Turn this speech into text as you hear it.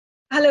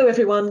Hello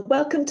everyone,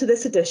 welcome to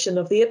this edition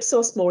of the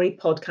Ipsos Mori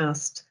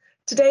podcast.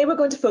 Today we're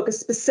going to focus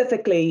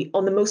specifically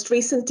on the most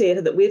recent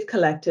data that we've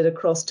collected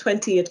across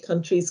 28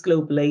 countries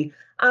globally,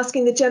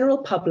 asking the general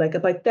public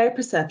about their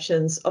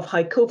perceptions of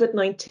how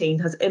COVID-19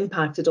 has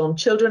impacted on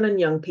children and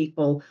young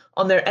people,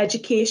 on their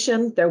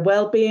education, their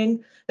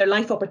well-being, their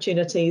life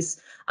opportunities,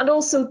 and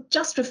also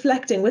just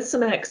reflecting with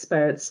some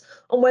experts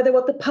on whether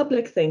what the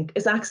public think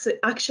is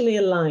actually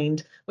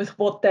aligned with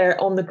what their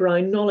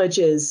on-the-ground knowledge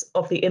is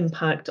of the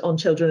impact on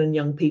children and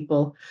young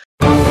people.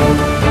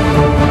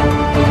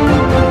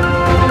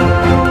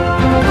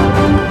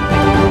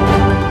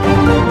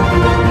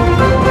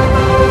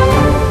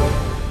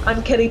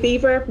 I'm Kelly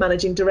Beaver,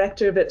 Managing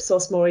Director of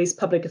Ipsos Mori's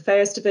Public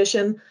Affairs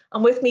Division,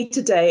 and with me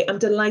today I'm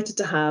delighted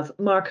to have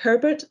Mark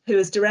Herbert, who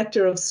is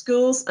Director of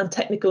Schools and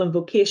Technical and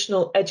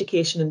Vocational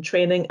Education and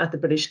Training at the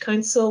British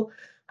Council,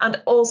 and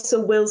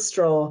also Will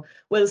Straw,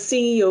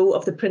 CEO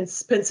of the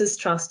Prince's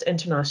Trust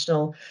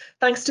International.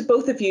 Thanks to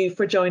both of you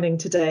for joining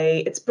today.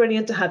 It's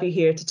brilliant to have you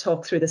here to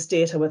talk through this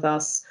data with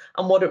us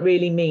and what it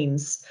really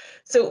means.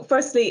 So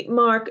firstly,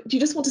 Mark, do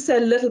you just want to say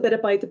a little bit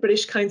about the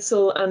British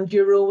Council and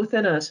your role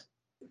within it?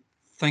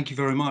 Thank you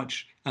very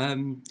much.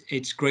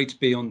 It's great to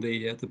be on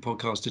the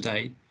podcast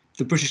today.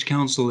 The British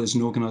Council is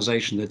an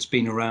organisation that's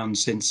been around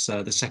since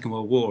the Second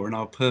World War, and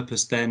our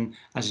purpose then,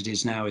 as it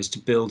is now, is to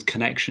build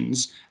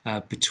connections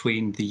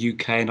between the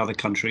UK and other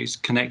countries,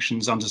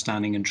 connections,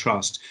 understanding and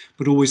trust,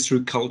 but always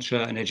through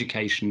culture and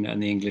education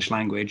and the English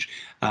language.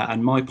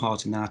 And my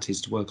part in that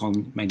is to work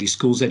on mainly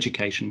schools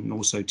education and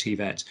also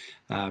TVET,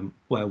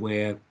 where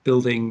we're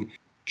building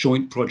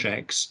joint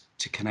projects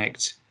to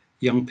connect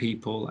young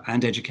people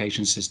and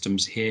education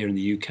systems here in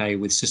the UK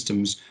with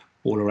systems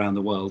all around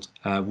the world,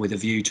 with a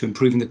view to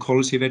improving the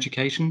quality of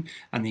education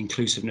and the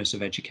inclusiveness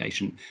of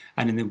education.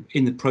 And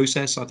in the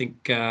process, I think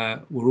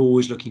we're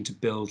always looking to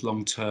build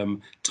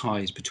long-term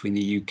ties between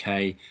the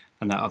UK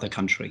and that other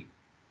country.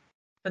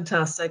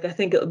 Fantastic. I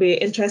think it'll be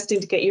interesting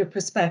to get your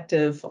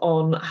perspective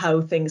on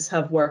how things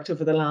have worked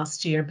over the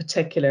last year in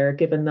particular,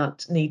 given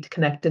that need to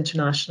connect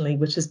internationally,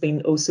 which has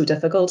been oh so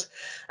difficult.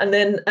 And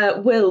then,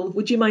 Will,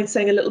 would you mind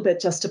saying a little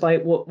bit just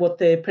about what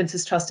the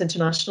Prince's Trust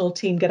International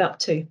team get up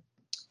to?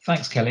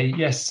 Thanks, Kelly.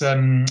 Yes,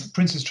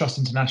 Prince's Trust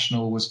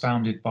International was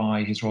founded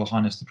by His Royal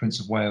Highness the Prince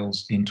of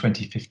Wales in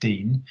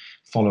 2015,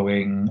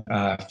 following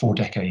 4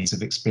 decades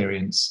of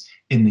experience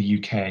in the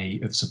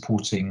UK of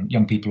supporting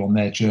young people on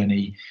their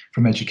journey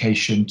from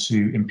education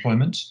to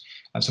employment.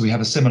 So we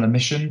have a similar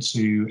mission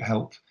to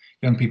help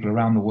young people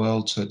around the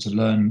world to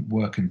learn,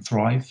 work and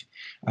thrive.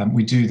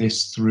 We do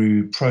this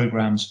through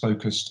programs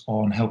focused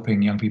on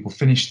helping young people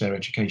finish their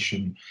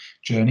education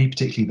journey,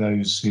 particularly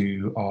those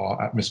who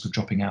are at risk of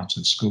dropping out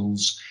of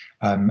schools,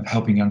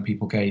 helping young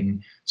people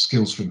gain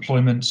skills for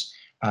employment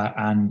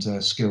and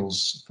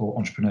skills for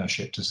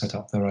entrepreneurship to set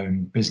up their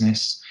own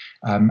business.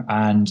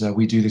 And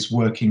we do this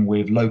working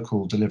with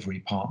local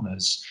delivery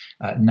partners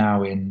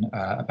now in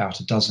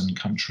about a dozen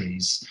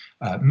countries,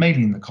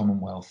 mainly in the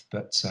Commonwealth,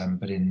 but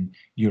in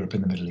Europe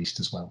and the Middle East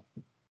as well.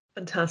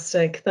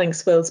 Fantastic.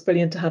 Thanks, Will. It's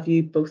brilliant to have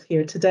you both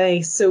here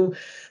today. So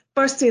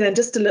firstly, then,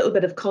 just a little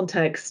bit of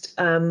context.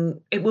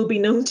 It will be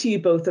known to you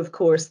both, of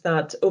course,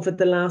 that over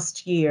the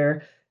last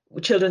year,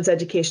 children's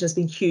education has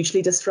been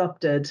hugely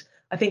disrupted.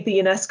 I think the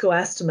UNESCO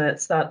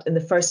estimates that in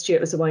the first year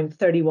it was around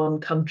 31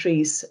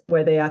 countries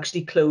where they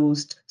actually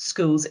closed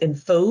schools in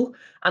full,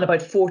 and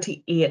about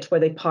 48 where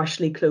they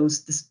partially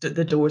closed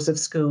the doors of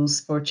schools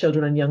for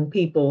children and young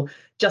people,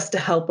 just to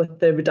help with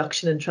the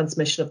reduction in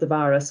transmission of the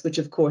virus, which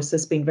of course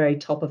has been very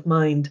top of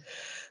mind.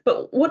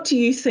 But what do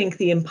you think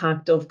the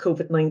impact of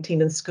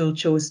COVID-19 and school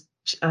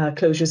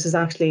closures has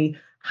actually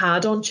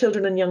had on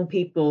children and young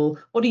people?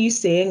 What are you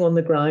seeing on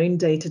the ground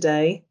day to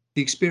day?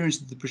 The experience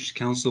that the British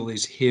Council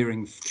is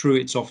hearing through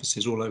its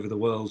offices all over the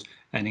world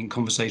and in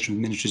conversation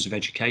with ministries of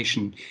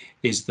education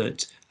is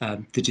that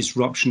the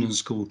disruption in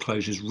school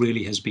closures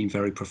really has been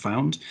very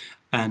profound,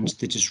 and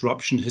the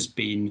disruption has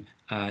been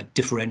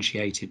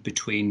differentiated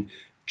between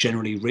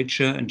generally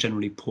richer and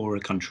generally poorer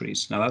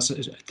countries. Now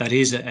that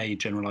is a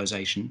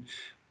generalisation,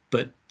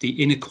 but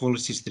the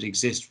inequalities that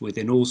exist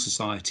within all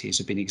societies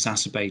have been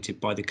exacerbated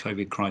by the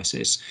COVID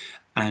crisis,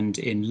 and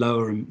in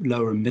lower and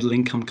middle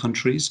income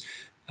countries,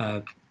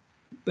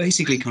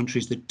 basically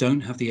countries that don't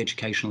have the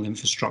educational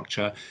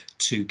infrastructure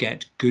to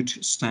get good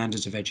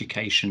standards of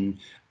education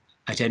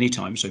at any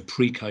time, so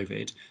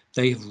pre-COVID,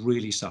 they have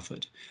really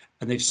suffered.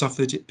 And they've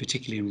suffered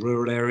particularly in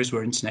rural areas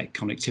where internet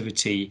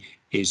connectivity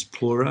is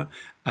poorer,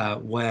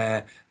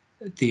 where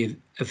the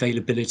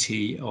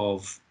availability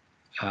of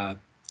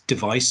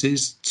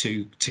devices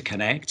to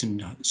connect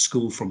and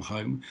school from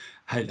home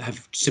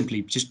have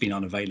simply just been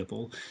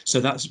unavailable. So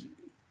that's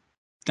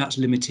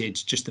limited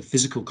just the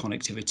physical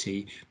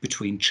connectivity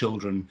between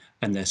children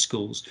and their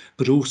schools,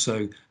 but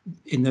also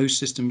in those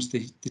systems,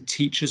 the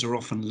teachers are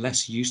often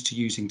less used to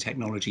using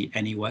technology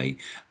anyway,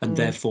 and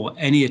therefore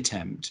any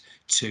attempt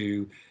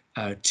to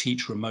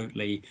teach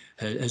remotely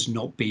has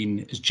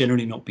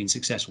generally not been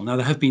successful. Now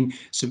there have been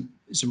some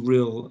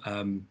real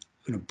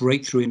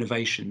breakthrough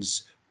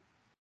innovations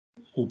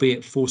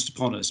albeit forced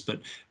upon us, but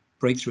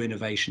breakthrough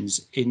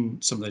innovations in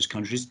some of those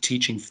countries,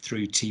 teaching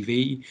through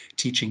TV,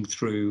 teaching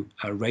through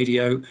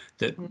radio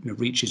that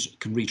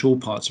can reach all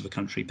parts of a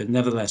country. But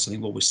nevertheless, I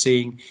think what we're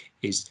seeing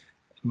is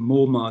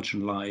more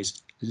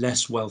marginalised,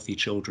 less wealthy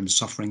children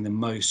suffering the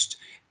most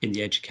in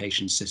the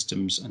education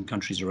systems and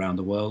countries around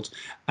the world.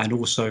 And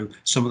also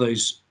some of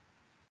those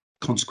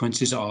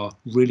consequences are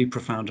really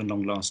profound and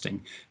long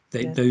lasting.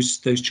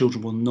 Those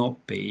children will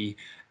not be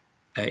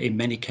in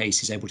many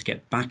cases able to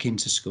get back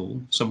into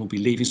school. Some will be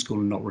leaving school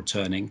and not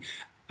returning,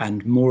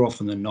 and more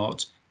often than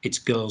not it's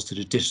girls that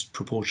are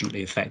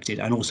disproportionately affected,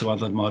 and also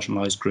other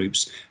marginalised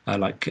groups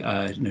like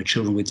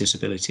children with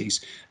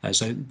disabilities.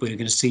 So we're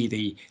going to see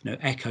the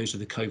echoes of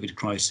the COVID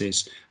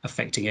crisis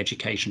affecting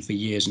education for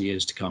years and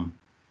years to come.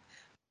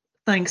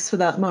 Thanks for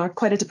that, Mark.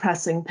 Quite a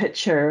depressing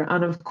picture.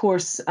 And of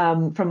course,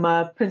 from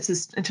a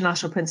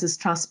International Prince's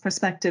Trust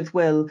perspective,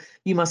 Will,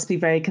 you must be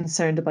very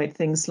concerned about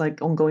things like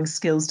ongoing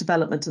skills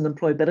development and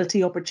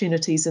employability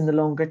opportunities in the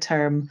longer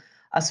term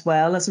as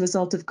well as a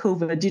result of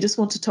COVID. Do you just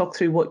want to talk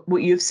through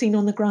what you've seen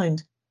on the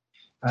ground?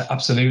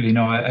 Absolutely.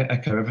 No, I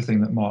echo everything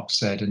that Mark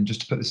said. And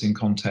just to put this in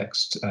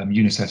context,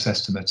 UNICEF's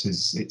estimate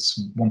is it's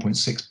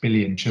 1.6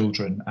 billion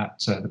children at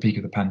the peak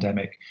of the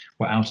pandemic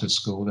were out of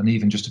school. And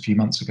even just a few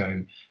months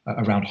ago,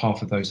 around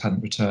half of those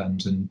hadn't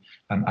returned. And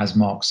as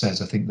Mark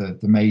says, I think the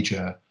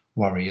major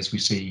worry as we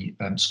see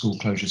school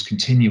closures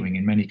continuing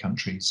in many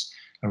countries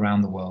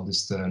around the world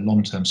is the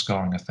long-term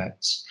scarring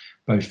effects,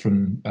 both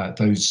from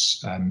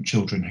those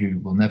children who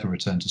will never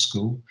return to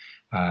school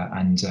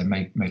and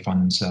may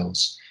find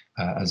themselves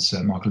as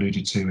Mark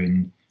alluded to,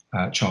 in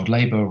child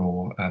labour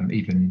or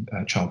even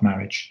child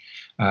marriage,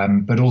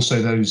 but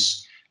also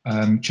those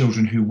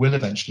children who will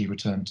eventually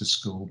return to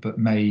school but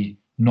may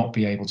not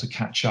be able to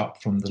catch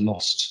up from the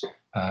lost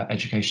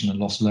education and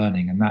lost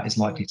learning, and that is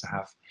likely to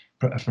have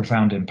a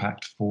profound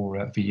impact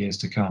for years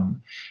to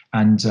come.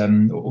 And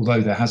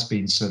although there has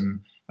been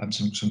some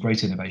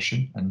great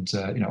innovation, and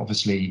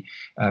obviously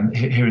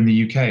here in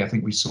the UK, I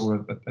think we saw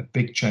a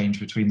big change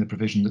between the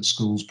provision that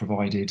schools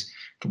provided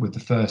with the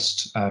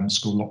first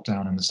school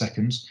lockdown and the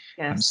second.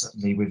 Yes.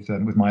 Certainly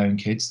with my own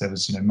kids, there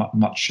was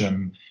much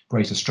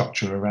greater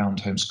structure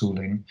around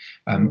homeschooling.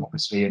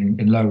 Obviously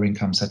in lower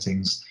income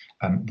settings,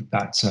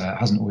 that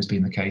hasn't always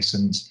been the case,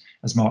 and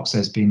as Mark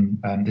says, been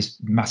this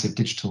massive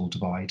digital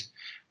divide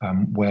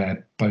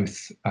where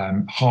both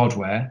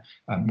hardware,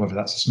 whether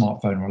that's a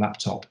smartphone or a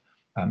laptop,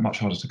 much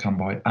harder to come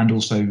by, and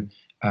also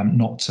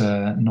not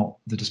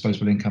the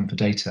disposable income for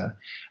data.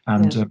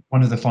 And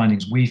one of the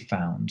findings we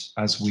found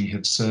as we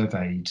have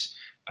surveyed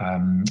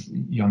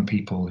young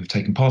people who've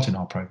taken part in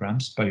our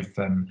programs,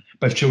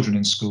 both children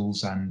in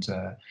schools and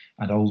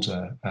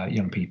older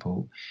young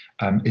people,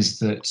 is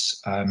that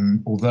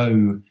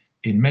although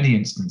in many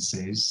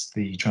instances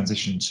the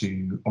transition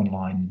to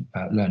online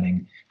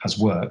learning has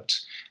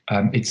worked,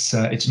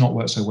 it's not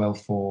worked so well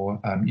for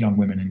young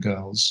women and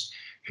girls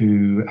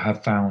who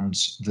have found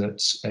that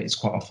it's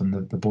quite often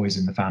the boys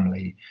in the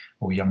family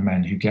or young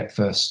men who get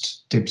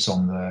first dibs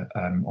on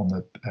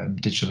the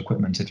digital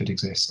equipment if it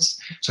exists.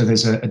 So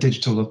there's a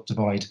digital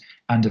divide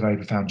and a very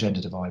profound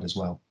gender divide as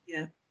well.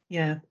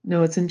 Yeah,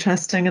 no, it's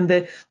interesting.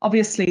 And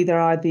obviously there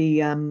are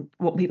the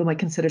what people might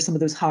consider some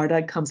of those hard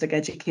outcomes like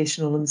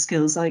educational and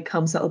skills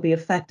outcomes that will be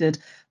affected.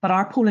 But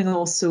our polling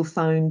also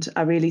found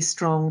a really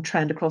strong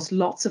trend across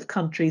lots of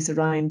countries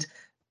around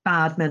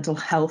bad mental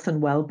health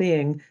and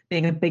well-being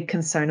being a big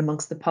concern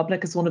amongst the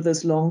public as one of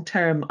those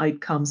long-term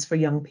outcomes for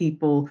young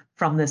people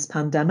from this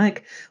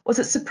pandemic. Was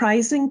it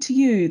surprising to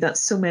you that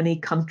so many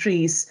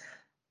countries,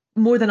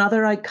 more than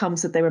other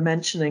outcomes that they were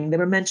mentioning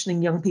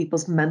young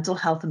people's mental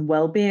health and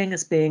well-being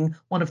as being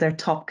one of their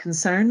top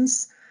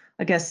concerns?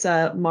 I guess,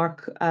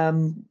 Mark,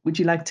 would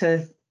you like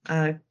to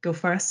go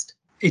first?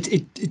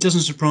 It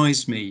doesn't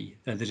surprise me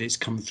that it's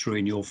come through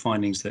in your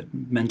findings that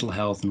mental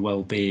health and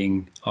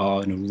well-being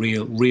are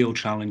real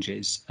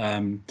challenges.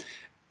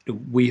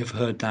 We have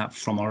heard that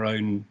from our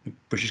own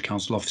British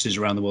Council offices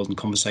around the world in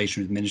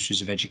conversation with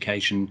ministries of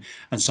education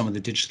and some of the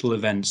digital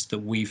events that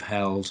we've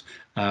held.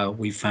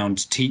 We've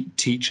found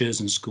teachers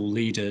and school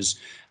leaders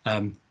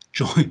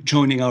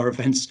joining our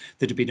events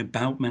that have been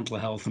about mental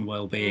health and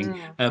well-being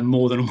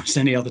more than almost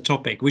any other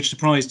topic, which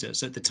surprised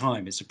us at the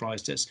time. It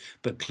surprised us,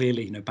 but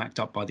clearly, backed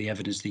up by the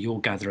evidence that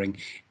you're gathering,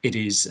 it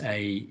is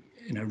a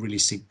really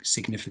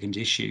significant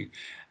issue,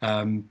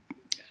 and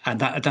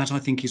that I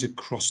think is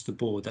across the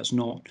board. That's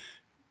not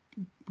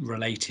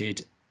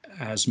related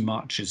as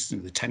much as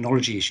the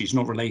technology issues,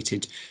 not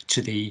related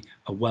to the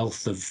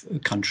wealth of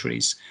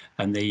countries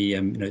and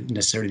the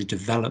necessarily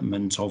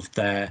development of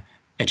their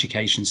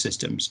education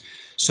systems.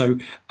 So,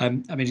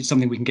 it's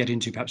something we can get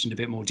into perhaps in a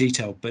bit more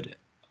detail, but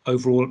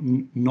overall,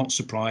 not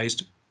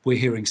surprised. We're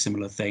hearing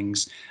similar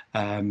things.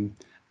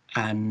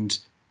 And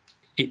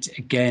it,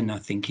 again, I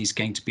think is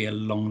going to be a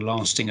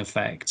long-lasting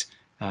effect.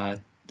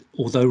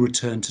 Although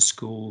return to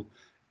school,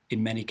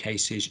 in many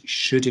cases,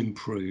 should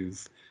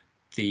improve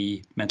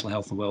the mental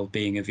health and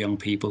well-being of young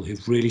people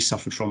who've really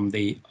suffered from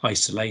the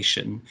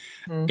isolation,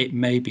 it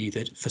may be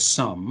that for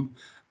some,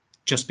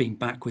 just being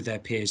back with their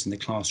peers in the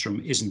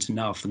classroom isn't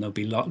enough, and there'll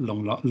be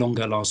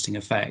longer lasting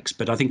effects.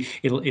 But I think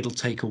it'll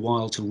take a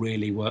while to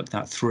really work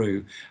that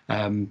through,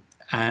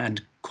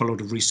 and quite a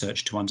lot of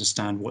research to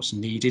understand what's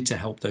needed to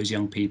help those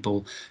young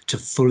people to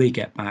fully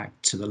get back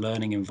to the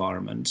learning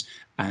environment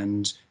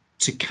and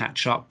to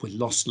catch up with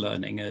lost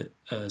learning.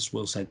 As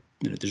Will said,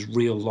 there's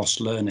real lost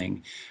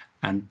learning,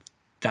 and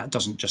that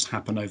doesn't just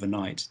happen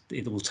overnight.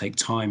 It will take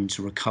time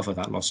to recover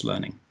that lost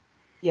learning.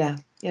 Yeah,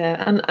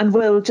 and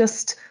Will,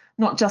 just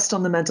not just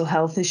on the mental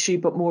health issue,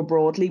 but more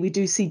broadly, we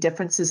do see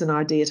differences in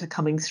our data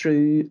coming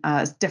through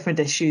as different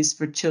issues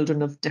for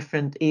children of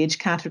different age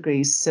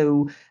categories.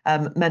 So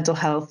mental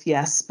health,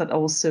 yes, but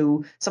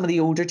also some of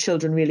the older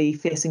children really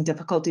facing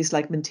difficulties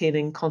like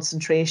maintaining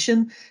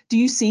concentration. Do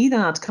you see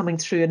that coming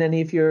through in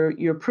any of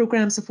your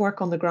programs of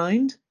work on the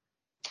ground?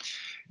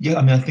 Yeah,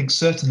 I mean, I think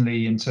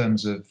certainly in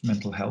terms of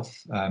mental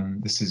health,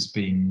 this has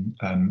been,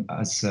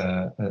 as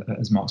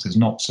Mark says,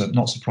 not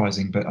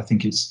surprising. But I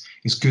think it's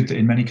good that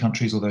in many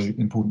countries, although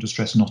important to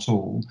stress, not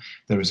all,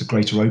 there is a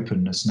greater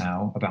openness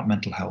now about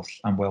mental health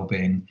and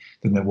well-being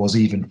than there was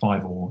even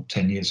 5 or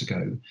 10 years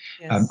ago.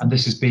 Yes. And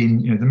this has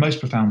been, the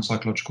most profound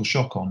psychological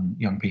shock on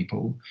young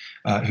people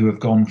who have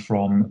gone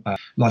from a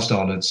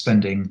lifestyle of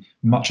spending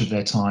much of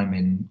their time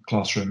in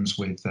classrooms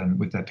with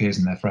their peers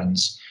and their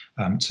friends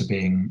to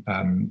being,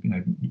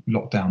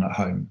 locked down at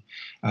home.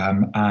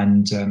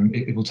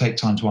 It will take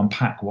time to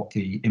unpack what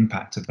the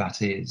impact of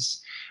that is.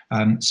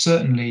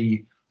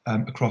 Certainly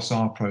across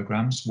our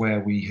programs where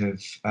we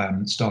have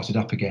started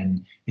up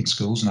again in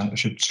schools, and I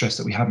should stress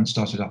that we haven't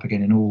started up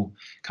again in all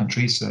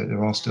countries, so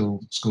there are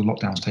still school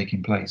lockdowns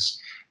taking place.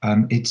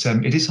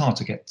 It is hard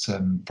to get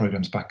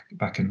programs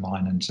back in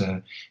line and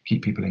to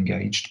keep people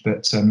engaged,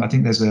 but I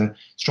think there's a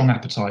strong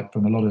appetite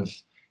from a lot of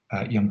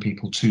young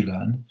people to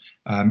learn,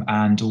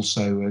 and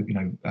also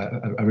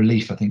a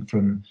relief, I think,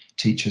 from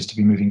teachers to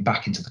be moving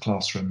back into the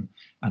classroom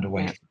and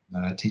away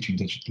from teaching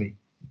digitally.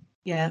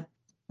 Yeah.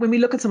 When we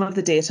look at some of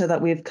the data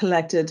that we've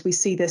collected, we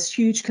see this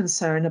huge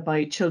concern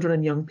about children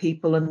and young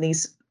people and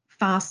these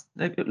fast,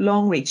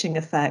 long-reaching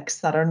effects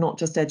that are not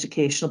just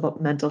educational,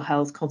 but mental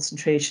health,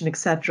 concentration,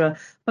 etc.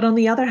 But on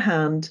the other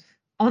hand,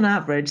 on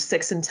average,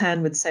 6 in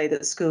 10 would say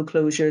that school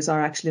closures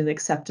are actually an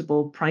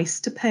acceptable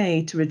price to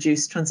pay to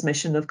reduce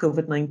transmission of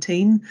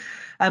COVID-19.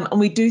 And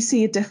we do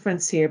see a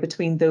difference here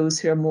between those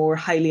who are more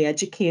highly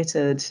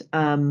educated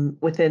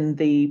within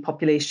the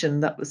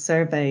population that was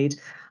surveyed.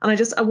 And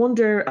I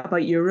wonder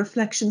about your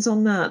reflections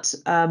on that.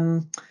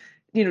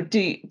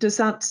 Does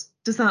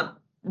that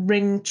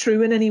ring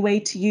true in any way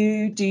to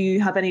you? Do you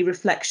have any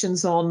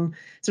reflections on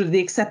sort of the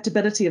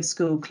acceptability of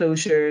school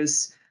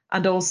closures?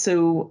 And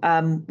also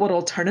what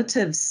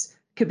alternatives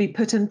could be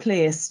put in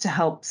place to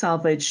help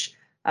salvage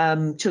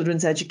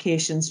children's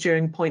educations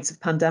during points of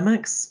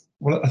pandemics?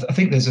 Well, I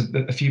think there's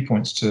a few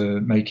points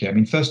to make here. I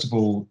mean, first of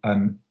all,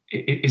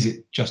 is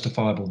it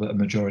justifiable that a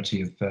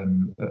majority of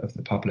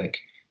the public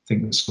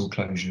think that school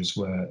closures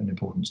were an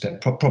important step?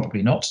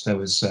 Probably not. There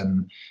was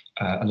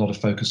a lot of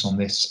focus on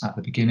this at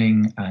the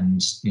beginning,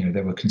 and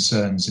there were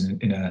concerns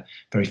in a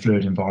very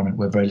fluid environment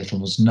where very little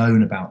was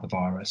known about the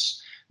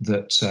virus,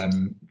 that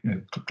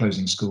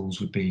closing schools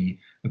would be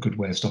a good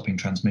way of stopping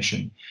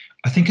transmission.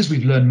 I think as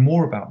we've learned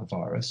more about the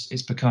virus,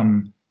 it's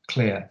become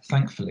clear,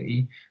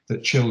 thankfully,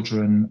 that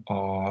children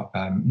are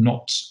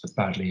not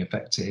badly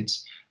affected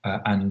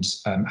and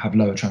have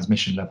lower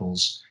transmission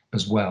levels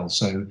as well.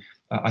 So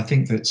I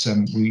think that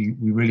we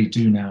really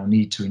do now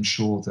need to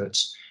ensure that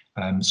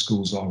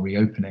schools are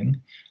reopening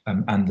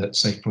and that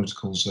safe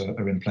protocols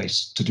are in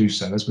place to do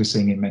so, as we're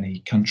seeing in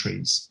many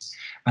countries.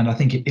 And I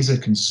think it is a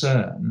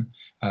concern,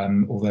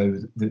 although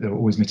there are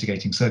always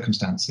mitigating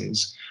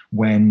circumstances,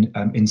 when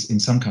in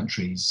some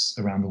countries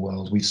around the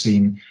world we've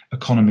seen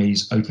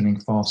economies opening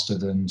faster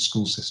than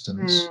school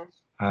systems.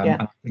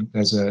 I think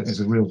there's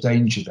a real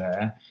danger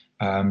there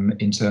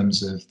in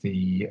terms of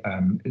the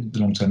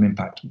long-term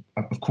impact.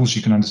 Of course,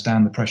 you can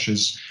understand the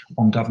pressures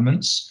on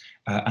governments,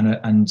 and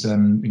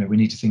we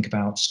need to think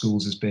about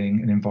schools as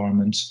being an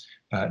environment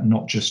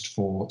not just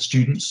for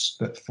students,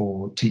 but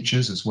for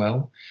teachers as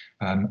well.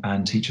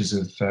 And teachers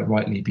have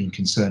rightly been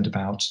concerned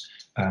about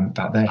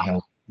their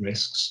health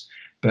risks.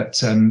 But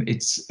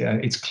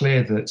it's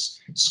clear that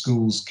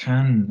schools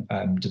can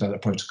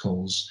develop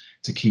protocols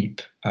to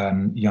keep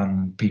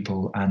young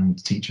people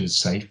and teachers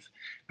safe.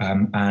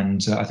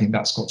 And I think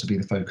that's got to be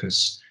the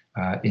focus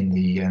in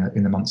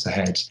the months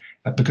ahead,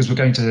 because we're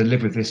going to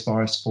live with this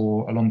virus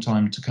for a long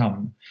time to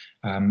come.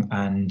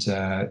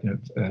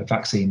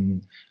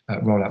 Vaccine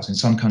rollouts in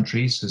some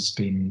countries has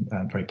been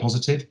very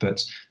positive,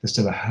 but there's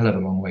still a hell of a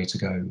long way to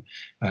go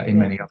in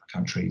many other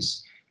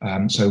countries.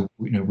 So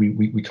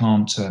we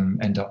can't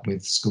end up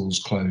with schools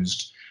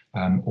closed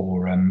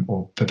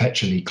or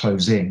perpetually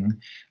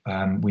closing.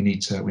 We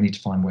need to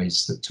find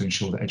ways to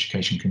ensure that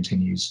education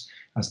continues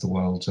as the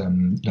world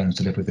learns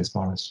to live with this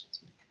virus.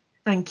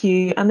 Thank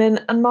you.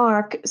 And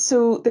Mark,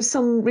 so there's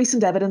some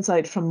recent evidence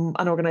out from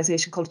an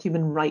organisation called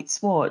Human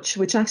Rights Watch,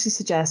 which actually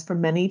suggests for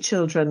many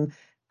children,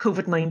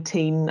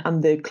 COVID-19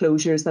 and the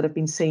closures that have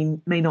been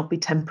seen may not be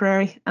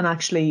temporary and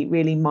actually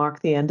really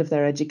mark the end of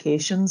their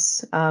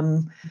educations,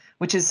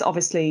 which is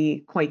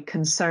obviously quite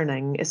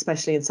concerning,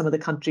 especially in some of the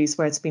countries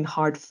where it's been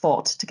hard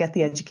fought to get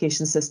the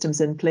education systems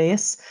in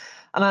place.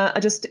 And I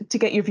just to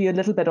get your view a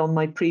little bit on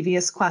my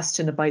previous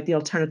question about the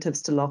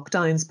alternatives to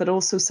lockdowns, but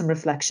also some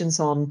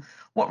reflections on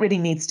what really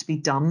needs to be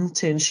done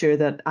to ensure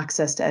that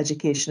access to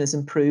education is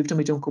improved and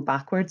we don't go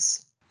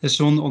backwards.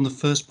 So on the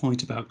first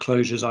point about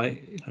closures,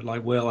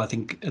 like Will, I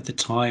think at the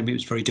time it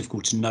was very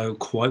difficult to know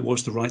quite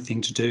what's the right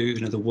thing to do.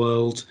 The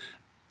world,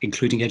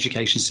 including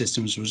education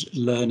systems, was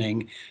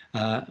learning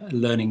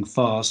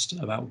fast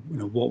about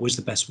what was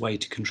the best way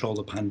to control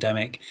the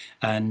pandemic,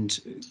 and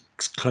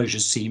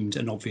closures seemed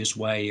an obvious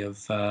way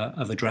of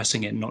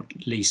addressing it, not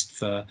least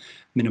for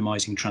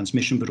minimising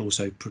transmission, but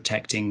also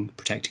protecting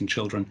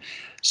children.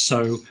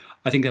 So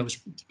I think that was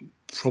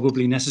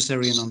probably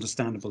necessary and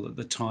understandable at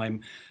the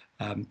time.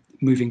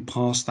 Moving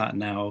past that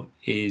now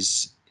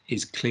is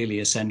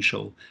clearly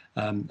essential.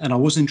 And I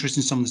was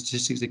interested in some of the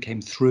statistics that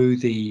came through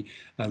the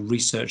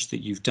research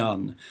that you've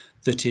done,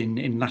 that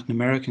in Latin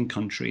American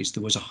countries,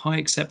 there was a high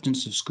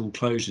acceptance of school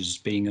closures as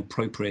being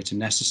appropriate and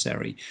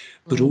necessary,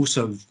 but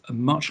also a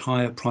much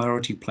higher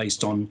priority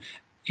placed on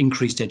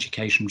increased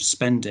education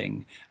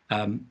spending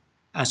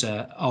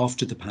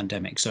after the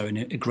pandemic. So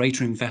a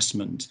greater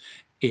investment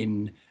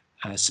in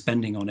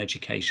spending on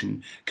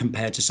education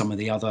compared to some of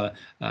the other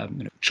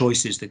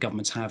choices that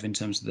governments have in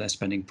terms of their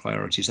spending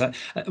priorities.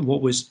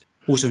 What was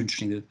also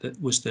interesting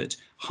was that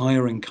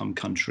higher income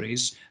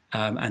countries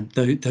and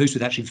those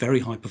with actually very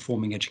high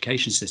performing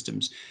education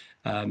systems,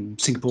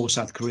 Singapore,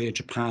 South Korea,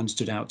 Japan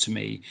stood out to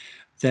me.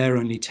 They're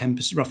only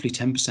roughly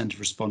 10% of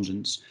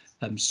respondents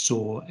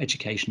saw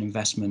education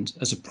investment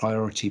as a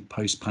priority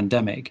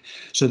post-pandemic.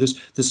 So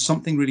there's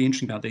something really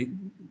interesting about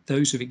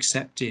those who've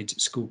accepted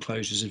school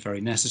closures as very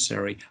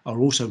necessary are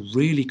also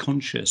really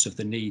conscious of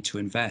the need to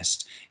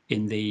invest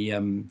in the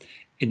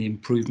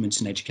improvements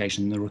in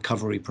education and the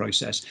recovery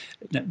process.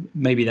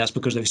 Maybe that's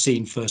because they've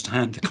seen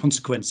firsthand the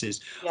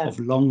consequences of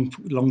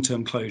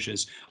long-term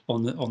closures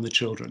on the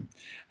children.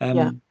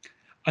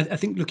 I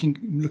think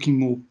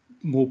looking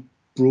more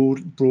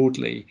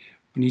broadly,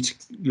 we need to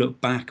look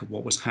back at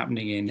what was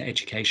happening in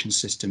education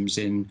systems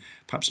in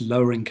perhaps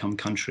lower income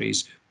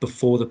countries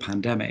before the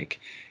pandemic.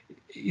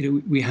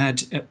 We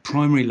had at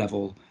primary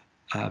level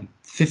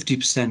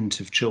 50%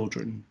 of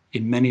children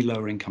in many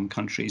lower income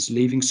countries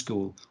leaving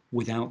school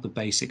without the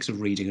basics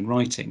of reading and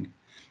writing.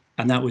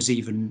 And that was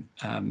the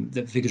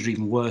figures are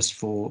even worse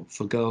for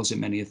girls in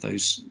many of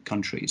those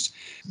countries.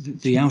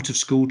 The out of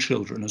school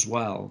children as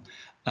well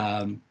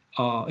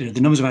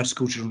the numbers of out of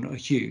school children are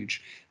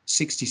huge.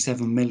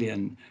 67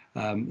 million,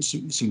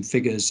 some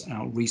figures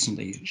out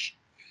recently,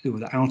 who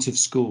were out of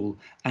school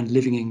and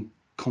living in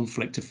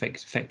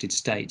conflict-affected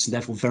states, and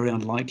therefore very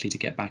unlikely to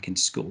get back into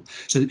school.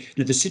 So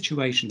the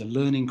situation, the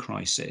learning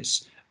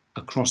crisis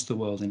across the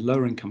world in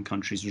lower income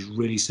countries was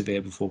really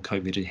severe before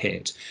COVID had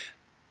hit.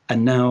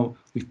 And now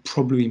we've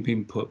probably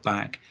been put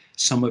back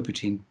somewhere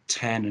between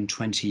 10 and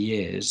 20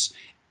 years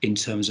in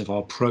terms of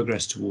our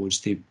progress towards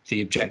the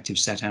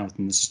objectives set out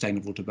in the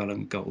Sustainable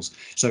Development Goals.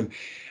 So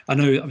I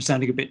know I'm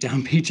sounding a bit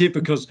downbeat here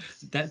because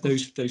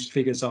those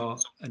figures are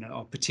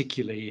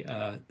particularly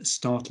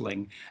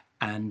startling,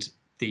 and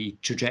the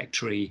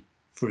trajectory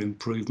for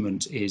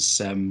improvement is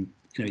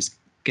is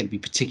going to be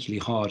particularly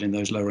hard in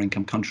those lower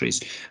income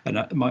countries. And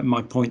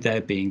my point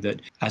there being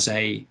that as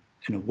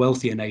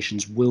wealthier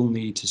nations will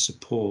need to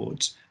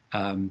support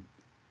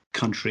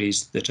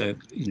countries that are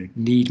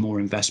need more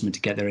investment to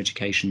get their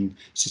education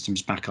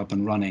systems back up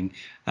and running,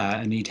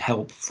 and need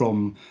help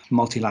from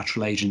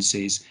multilateral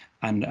agencies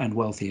and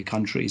wealthier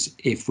countries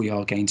if we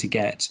are going to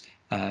get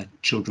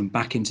children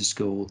back into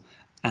school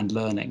and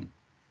learning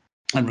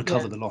and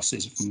recover the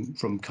losses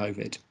from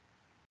COVID.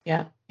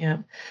 Yeah.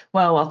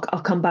 Well,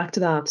 I'll come back to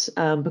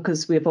that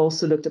because we've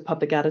also looked at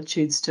public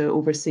attitudes to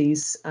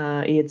overseas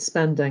aid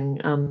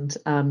spending, and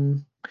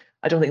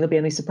I don't think there'll be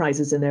any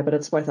surprises in there, but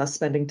it's worth us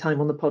spending time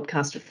on the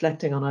podcast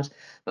reflecting on it.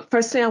 But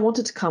firstly, I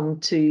wanted to come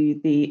to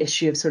the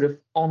issue of sort of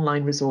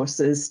online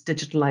resources,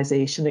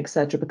 digitalisation,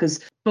 etc., because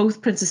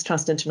both Prince's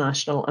Trust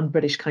International and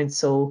British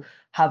Council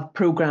have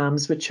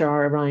programmes which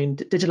are around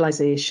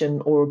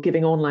digitalisation or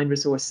giving online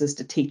resources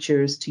to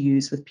teachers to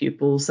use with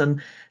pupils.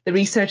 And the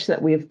research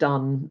that we've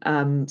done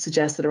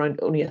suggests that around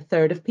only a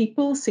third of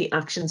people see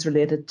actions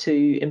related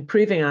to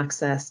improving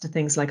access to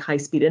things like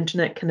high-speed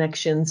internet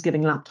connections,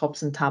 giving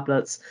laptops and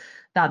tablets.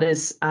 That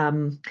is,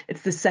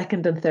 it's the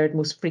second and third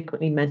most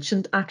frequently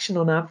mentioned action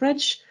on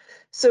average.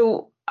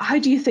 So how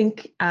do you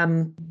think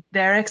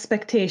their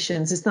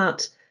expectations is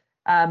that,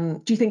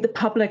 do you think the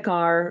public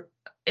are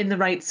in the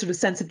right sort of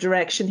sense of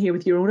direction here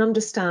with your own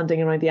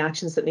understanding around the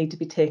actions that need to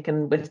be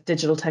taken with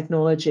digital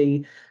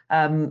technology,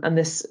 and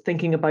this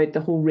thinking about the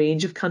whole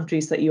range of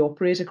countries that you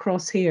operate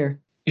across here?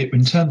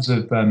 In terms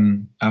of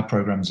our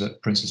programs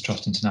at Prince's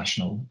Trust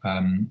International,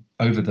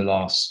 over the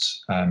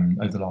last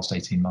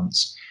 18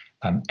 months,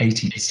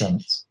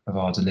 80% of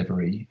our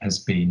delivery has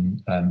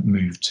been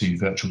moved to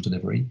virtual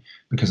delivery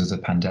because of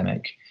the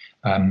pandemic.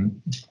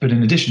 But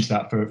in addition to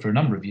that, for a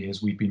number of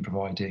years, we've been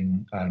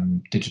providing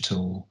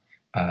digital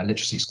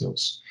literacy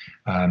skills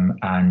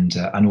and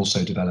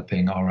also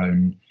developing our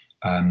own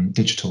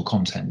digital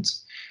content.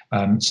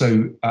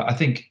 So I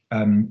think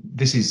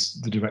this is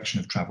the direction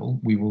of travel.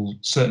 We will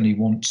certainly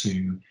want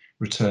to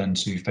return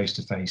to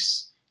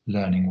face-to-face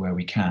learning where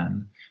we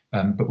can,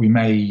 but we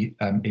may,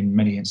 in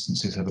many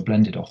instances, have a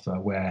blended offer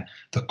where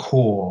the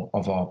core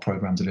of our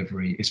programme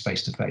delivery is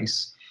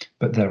face-to-face,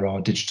 but there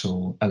are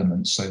digital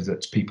elements so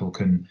that people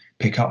can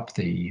pick up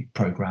the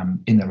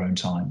programme in their own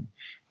time.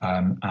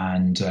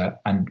 And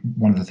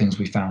one of the things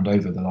we found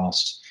over the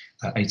last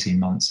 18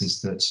 months is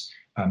that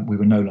we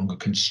were no longer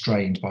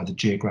constrained by the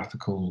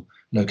geographical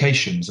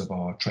locations of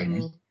our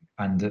training,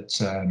 and that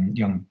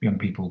young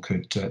people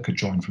could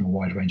join from a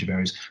wide range of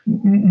areas,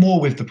 more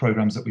with the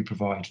programs that we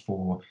provide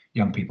for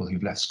young people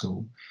who've left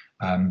school,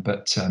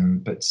 but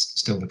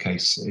still the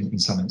case in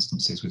some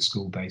instances with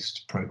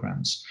school-based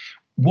programs.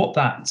 What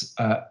that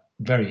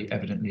very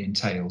evidently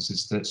entails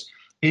is that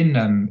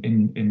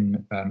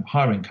in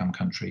higher income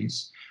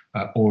countries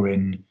or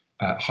in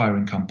higher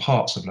income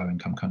parts of low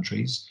income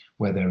countries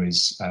where there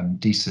is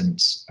decent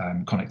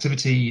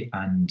connectivity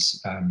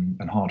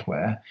and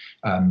hardware,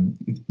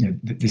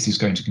 this is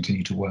going to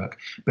continue to work.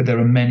 But there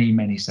are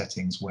many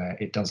settings where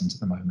it doesn't at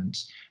the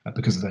moment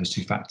because of those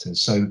two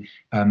factors. So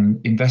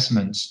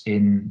investment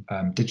in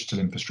digital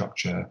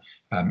infrastructure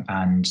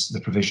and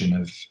the provision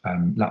of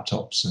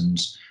laptops and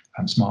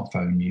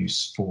smartphone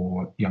use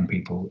for young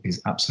people is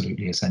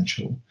absolutely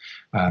essential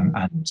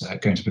and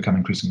going to become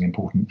increasingly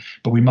important.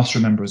 But we must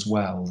remember as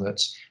well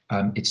that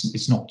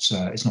it's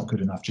not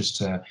good enough just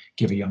to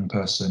give a young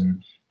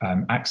person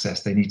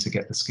access. They need to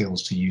get the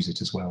skills to use it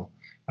as well.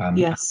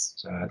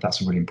 Yes,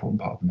 that's a really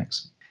important part of the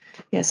mix.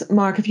 Yes,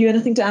 Mark, have you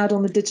anything to add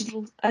on the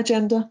digital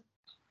agenda?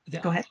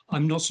 Go ahead.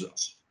 I'm not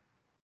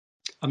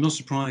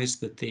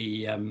surprised that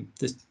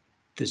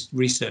this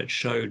research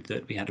showed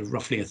that we had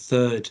roughly a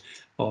third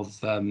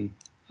of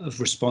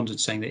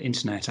respondents saying that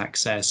internet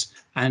access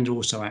and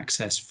also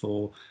access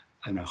for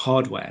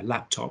hardware,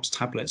 laptops,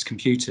 tablets,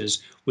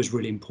 computers was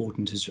really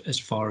important as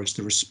far as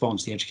the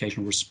response, the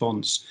educational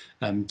response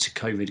to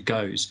COVID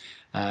goes.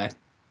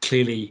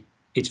 Clearly,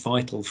 it's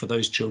vital for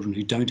those children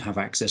who don't have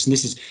access, and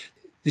this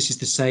is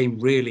the same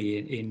really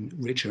in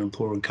richer and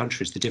poorer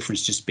countries, the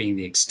difference just being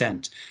the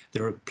extent.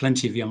 There are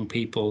plenty of young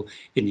people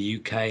in the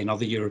UK and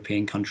other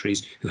European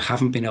countries who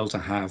haven't been able to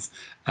have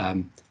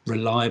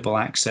reliable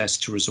access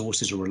to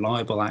resources or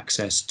reliable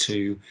access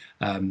to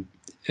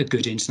a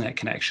good internet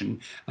connection,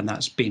 and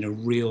that's been a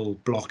real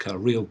blocker, a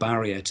real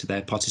barrier to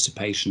their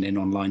participation in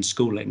online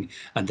schooling,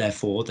 and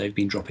therefore they've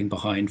been dropping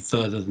behind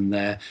further than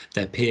their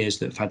peers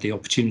that have had the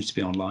opportunity to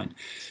be online.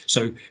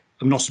 So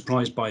I'm not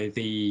surprised by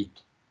the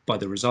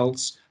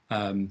results.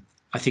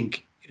 I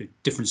think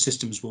different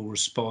systems will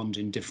respond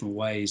in different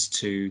ways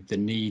to the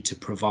need to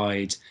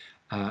provide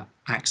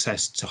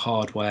access to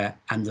hardware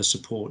and the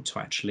support to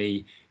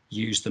actually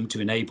use them to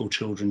enable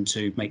children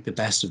to make the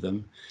best of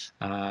them.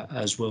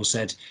 As Will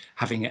said,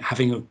 having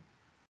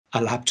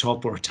a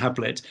laptop or a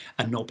tablet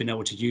and not being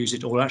able to use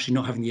it, or actually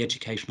not having the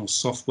educational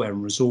software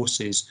and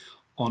resources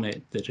on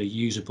it that are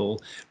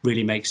usable,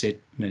 really makes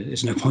it,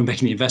 there's no point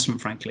making the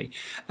investment, frankly.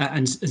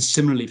 And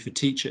similarly for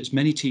teachers,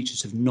 many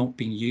teachers have not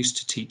been used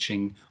to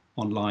teaching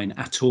online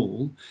at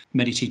all.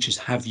 Many teachers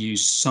have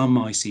used some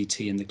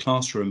ICT in the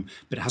classroom,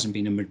 but it hasn't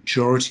been a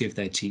majority of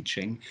their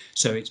teaching.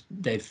 So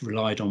they've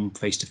relied on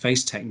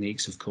face-to-face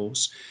techniques, of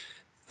course.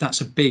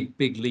 That's a big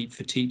leap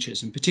for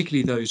teachers, and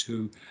particularly those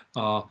who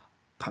are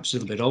perhaps a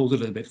little bit older, a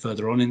little bit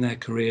further on in their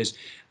careers.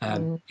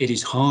 It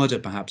is harder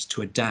perhaps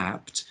to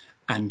adapt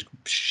and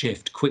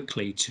shift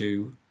quickly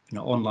to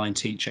online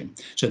teaching.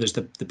 So there's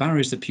the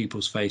barriers that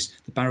pupils face,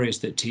 the barriers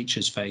that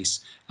teachers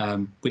face,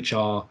 which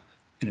are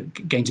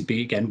going to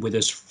be again with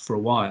us for a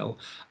while.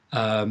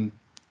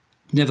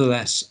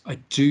 Nevertheless, I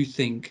do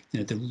think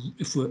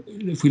if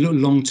we look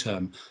long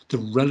term, the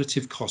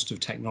relative cost of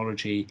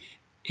technology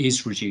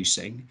is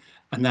reducing,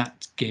 and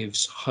that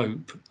gives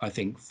hope, I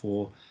think,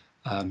 for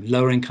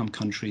lower income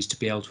countries to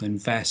be able to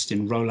invest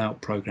in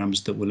rollout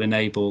programs that will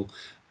enable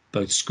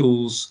both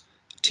schools,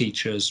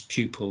 teachers,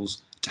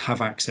 pupils to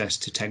have access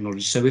to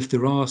technology. So if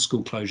there are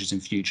school closures in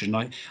future, and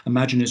I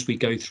imagine as we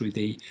go through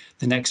the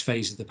next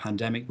phase of the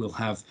pandemic, we'll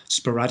have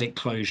sporadic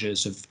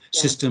closures of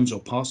systems or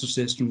parts of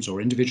systems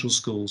or individual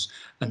schools,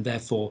 and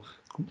therefore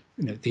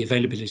the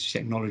availability of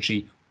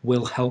technology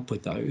will help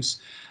with those.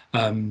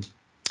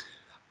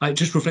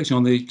 Just reflecting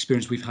on the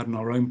experience we've had in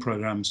our own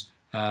programs,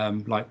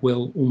 like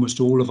Will, almost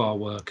all of our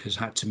work has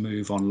had to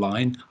move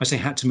online. I say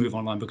had to move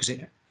online because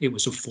it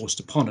was sort of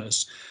forced upon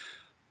us.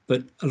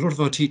 But a lot of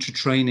our teacher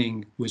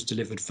training was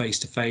delivered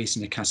face-to-face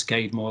in a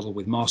cascade model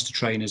with master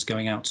trainers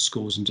going out to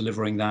schools and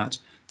delivering that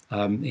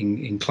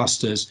in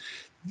clusters.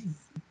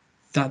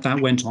 That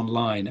went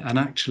online, and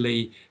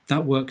actually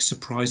that worked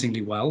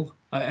surprisingly well.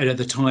 And at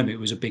the time it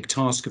was a big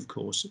task, of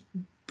course,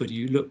 but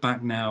you look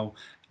back now,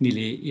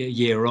 nearly a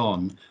year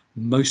on,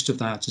 most of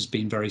that has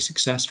been very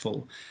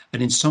successful.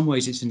 And in some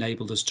ways, it's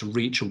enabled us to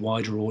reach a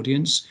wider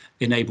audience,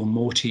 enable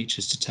more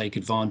teachers to take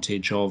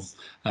advantage of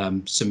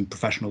some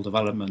professional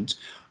development,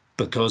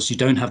 because you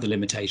don't have the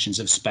limitations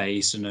of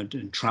space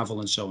and travel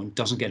and so on. It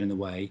doesn't get in the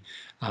way.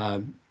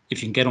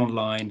 If you can get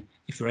online,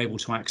 if you're able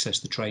to access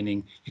the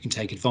training, you can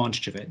take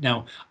advantage of it.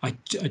 Now, I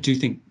do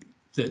think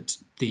that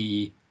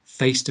the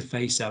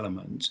face-to-face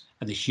element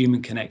and the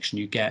human connection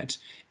you get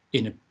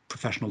in a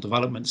professional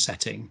development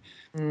setting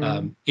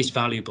is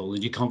valuable,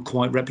 and you can't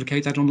quite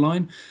replicate that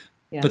online.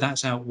 Yeah. But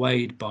that's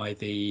outweighed by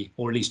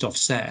or at least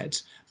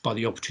offset by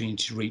the opportunity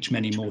to reach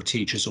many more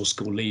teachers or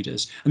school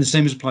leaders. And the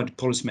same is applied to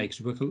policymakers.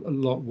 We work a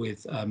lot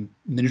with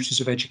ministries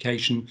of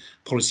education,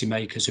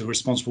 policymakers who are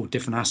responsible for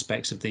different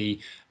aspects of the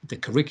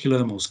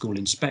curriculum or school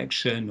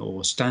inspection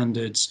or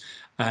standards.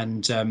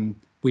 And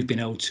we've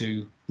been able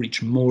to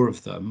reach more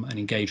of them and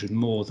engage with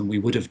more than we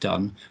would have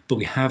done. But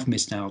we have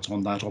missed out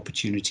on that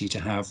opportunity to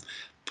have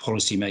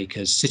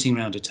policymakers sitting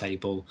around a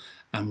table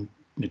and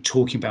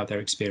talking about their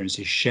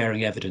experiences,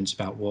 sharing evidence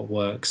about what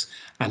works,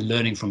 and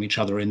learning from each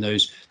other in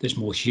those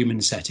more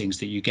human settings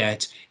that you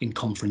get in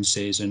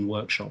conferences and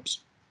workshops.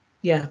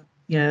 Yeah,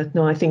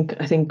 no, I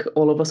think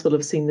all of us will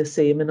have seen the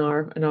same in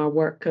our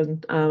work,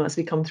 and as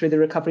we come through the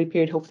recovery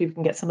period, hopefully we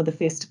can get some of the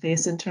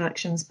face-to-face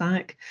interactions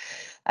back.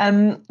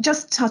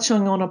 Just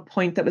touching on a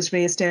point that was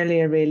raised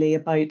earlier, really,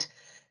 about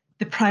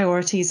the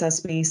priorities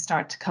as we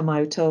start to come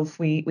out of,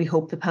 we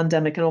hope, the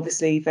pandemic, and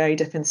obviously very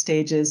different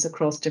stages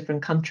across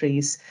different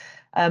countries.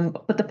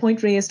 But the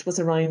point raised was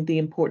around the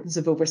importance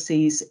of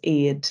overseas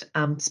aid,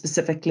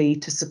 specifically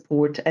to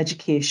support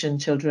education,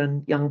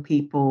 children, young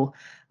people.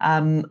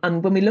 And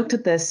when we looked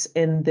at this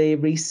in the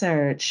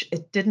research,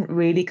 it didn't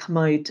really come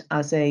out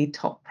as a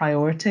top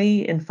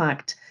priority. In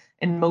fact,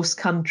 in most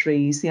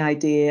countries, the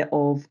idea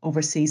of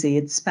overseas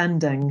aid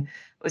spending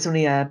was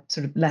only a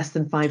sort of less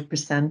than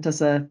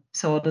 5%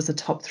 saw it as a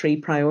top 3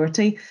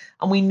 priority.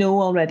 And we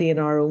know already in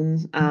our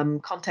own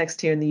context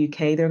here in the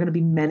UK, there are going to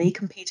be many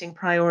competing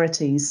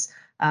priorities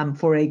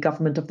for a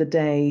government of the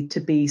day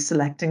to be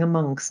selecting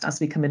amongst as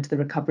we come into the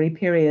recovery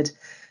period.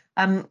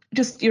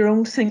 Just your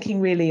own thinking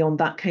really on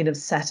that kind of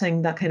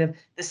setting, that kind of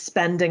the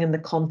spending in the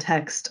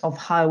context of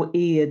how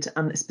aid,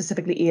 and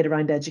specifically aid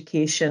around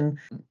education,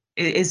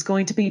 is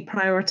going to be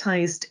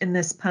prioritised in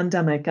this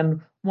pandemic, and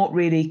what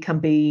really can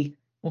be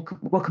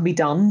what can be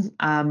done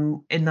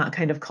in that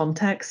kind of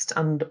context,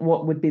 and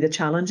what would be the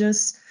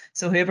challenges.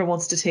 So whoever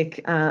wants to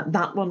take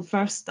that one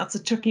first, that's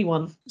a tricky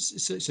one.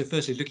 So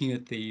firstly, looking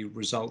at the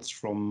results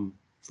from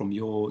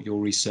your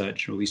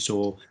research, we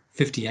saw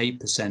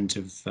 58%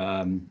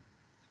 of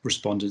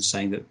respondents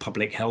saying that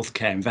public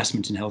healthcare,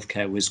 investment in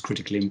healthcare, was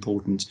critically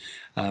important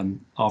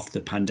after the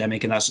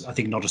pandemic, and that's, I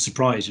think, not a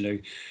surprise.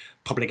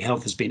 Public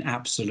health has been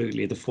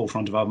absolutely at the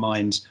forefront of our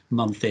minds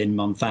month in,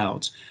 month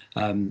out.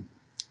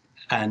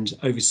 And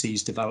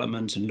overseas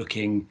development and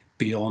looking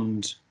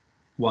beyond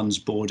one's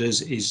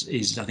borders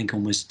is I think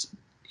almost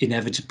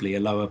inevitably a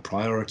lower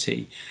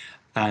priority,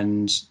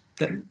 and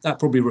that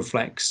probably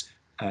reflects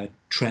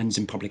trends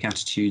in public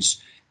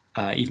attitudes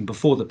even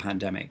before the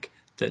pandemic,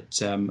 that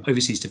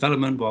overseas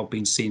development, while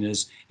being seen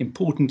as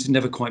important,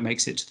 never quite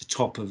makes it to the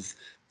top of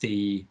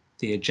the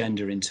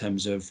agenda in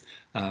terms of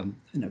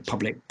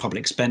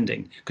public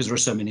spending, because there are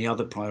so many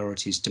other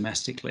priorities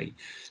domestically.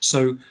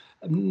 So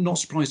I'm not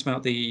surprised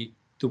about the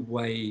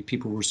way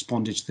people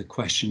responded to the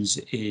questions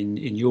in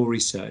your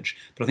research.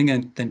 But I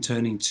think then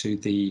turning to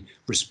the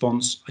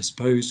response, I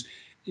suppose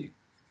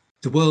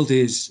the world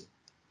is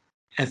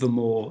ever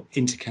more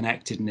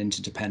interconnected and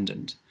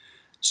interdependent.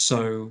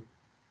 So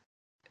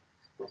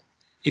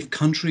if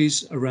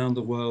countries around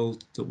the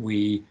world that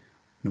we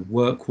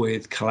work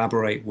with,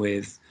 collaborate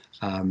with,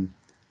 and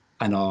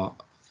are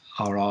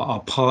our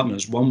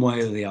partners one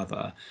way or the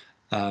other,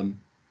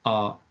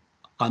 are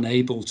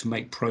unable to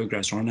make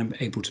progress, or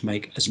unable to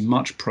make as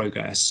much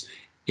progress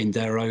in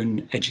their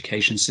own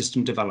education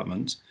system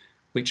development,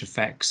 which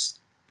affects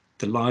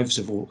the lives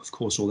of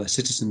course, all their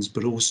citizens,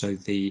 but also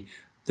the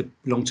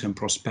long-term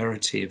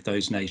prosperity of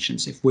those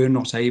nations. If we're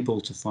not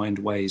able to find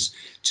ways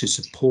to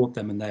support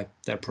them in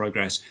their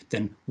progress,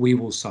 then we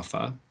will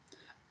suffer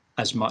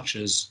as much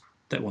as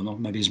that. Well, not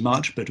maybe as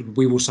much, but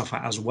we will suffer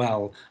as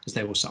well as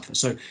they will suffer.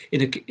 So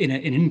in an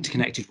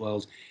interconnected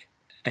world,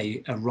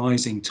 a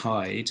rising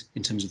tide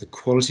in terms of the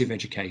quality of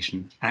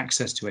education,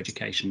 access to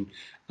education,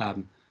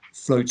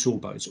 floats all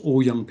boats.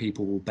 All young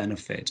people will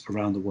benefit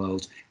around the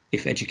world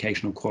if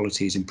educational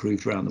quality is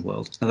improved around the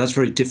world. Now, that's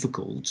very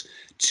difficult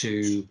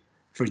to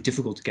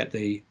get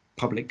the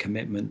public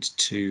commitment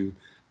to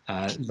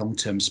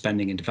long-term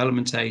spending in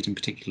development aid, and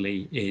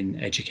particularly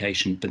in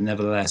education. But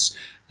nevertheless,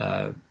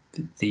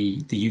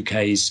 the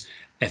UK's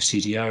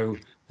FCDO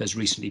has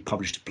recently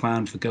published a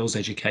plan for girls'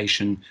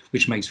 education,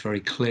 which makes very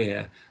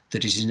clear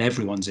that it is in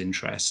everyone's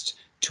interest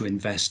to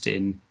invest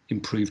in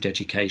improved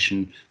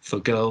education for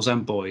girls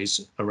and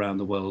boys around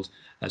the world.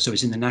 So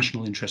it's in the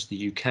national interest of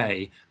the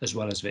UK, as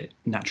well as it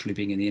naturally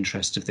being in the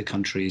interest of the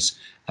countries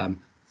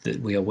that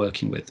we are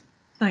working with.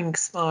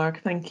 Thanks,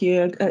 Mark. Thank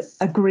you. I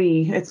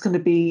agree. It's going to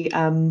be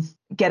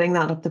getting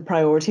that up the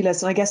priority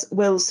list. And I guess,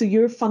 Will, so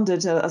you're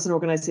funded as an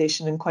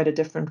organisation in quite a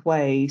different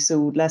way,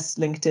 so less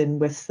linked in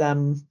with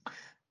sort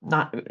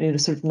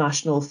of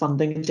national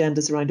funding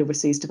agendas around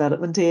overseas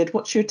development aid.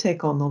 What's your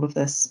take on all of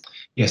this?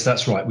 Yes,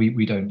 that's right.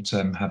 We don't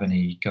have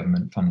any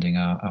government funding.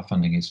 Our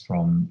funding is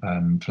from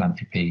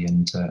philanthropy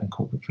and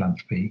corporate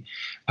philanthropy.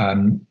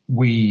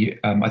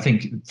 I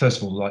think, first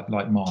of all,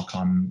 like Mark,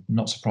 I'm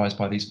not surprised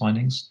by these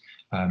findings.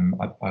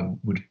 I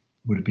would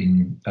have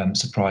been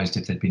surprised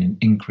if there'd been an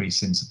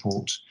increase in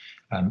support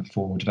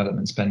for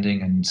development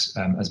spending. And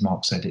as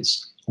Mark said,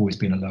 it's always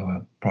been a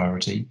lower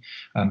priority.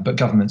 But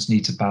governments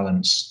need to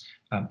balance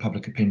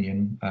public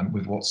opinion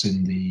with what's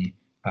in the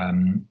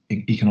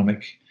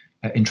economic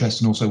interest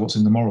and also what's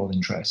in the moral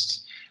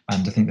interest.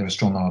 And I think there are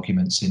strong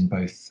arguments in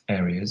both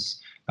areas.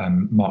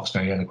 Mark's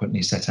very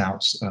eloquently set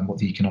out what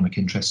the economic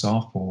interests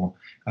are for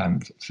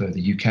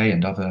the UK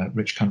and other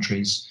rich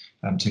countries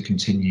to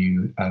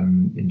continue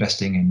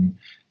investing in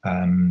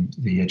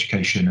the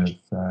education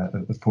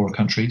of poorer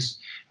countries.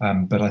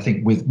 But I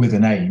think with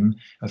an aim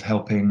of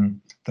helping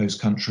those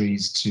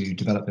countries to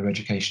develop their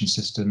education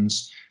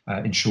systems,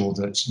 ensure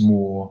that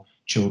more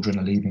children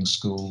are leaving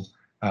school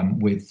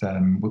with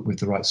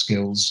the right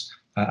skills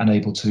and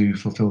able to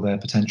fulfill their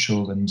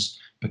potential and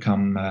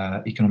become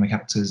economic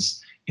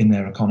actors in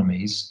their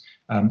economies,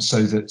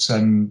 so that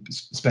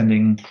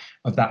spending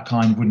of that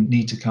kind wouldn't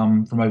need to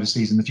come from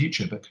overseas in the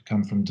future, but could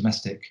come from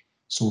domestic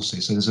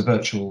sources. So there's a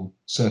virtual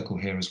circle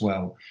here as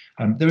well.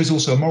 There is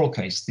also a moral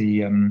case.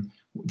 The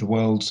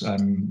world,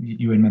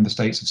 UN member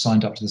states have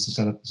signed up to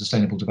the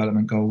Sustainable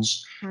Development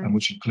Goals,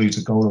 which includes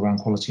a goal around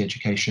quality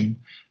education.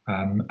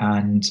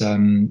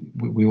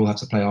 We all have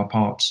to play our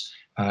part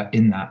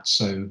in that.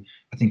 So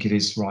I think it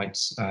is right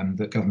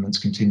that governments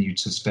continue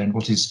to spend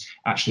what is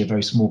actually a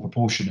very small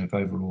proportion of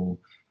overall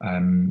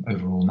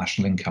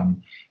national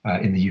income.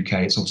 In the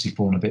UK, it's obviously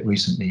fallen a bit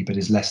recently, but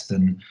is less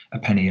than a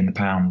penny in the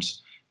pound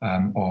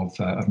of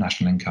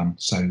national income.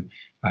 So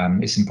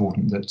it's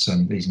important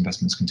that these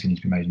investments continue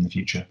to be made in the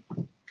future.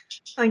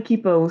 Thank you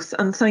both,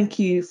 and thank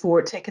you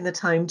for taking the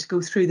time to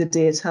go through the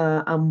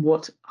data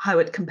and how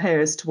it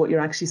compares to what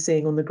you're actually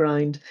seeing on the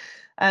ground.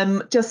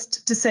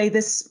 Just to say,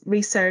 this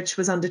research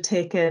was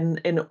undertaken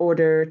in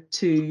order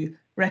to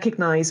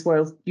recognise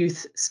World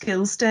Youth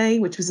Skills Day,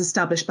 which was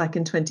established back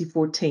in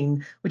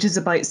 2014, which is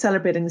about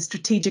celebrating the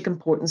strategic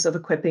importance of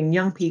equipping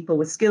young people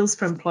with skills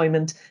for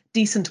employment,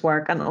 decent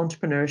work and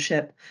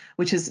entrepreneurship,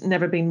 which has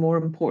never been more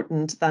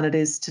important than it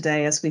is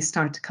today as we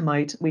start to come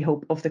out, we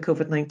hope, of the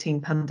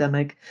COVID-19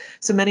 pandemic.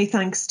 So many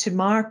thanks to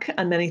Mark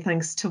and many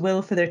thanks to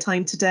Will for their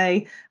time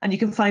today. And you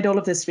can find all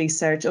of this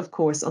research, of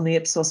course, on the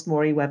Ipsos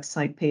Mori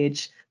website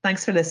page.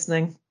 Thanks for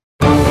listening.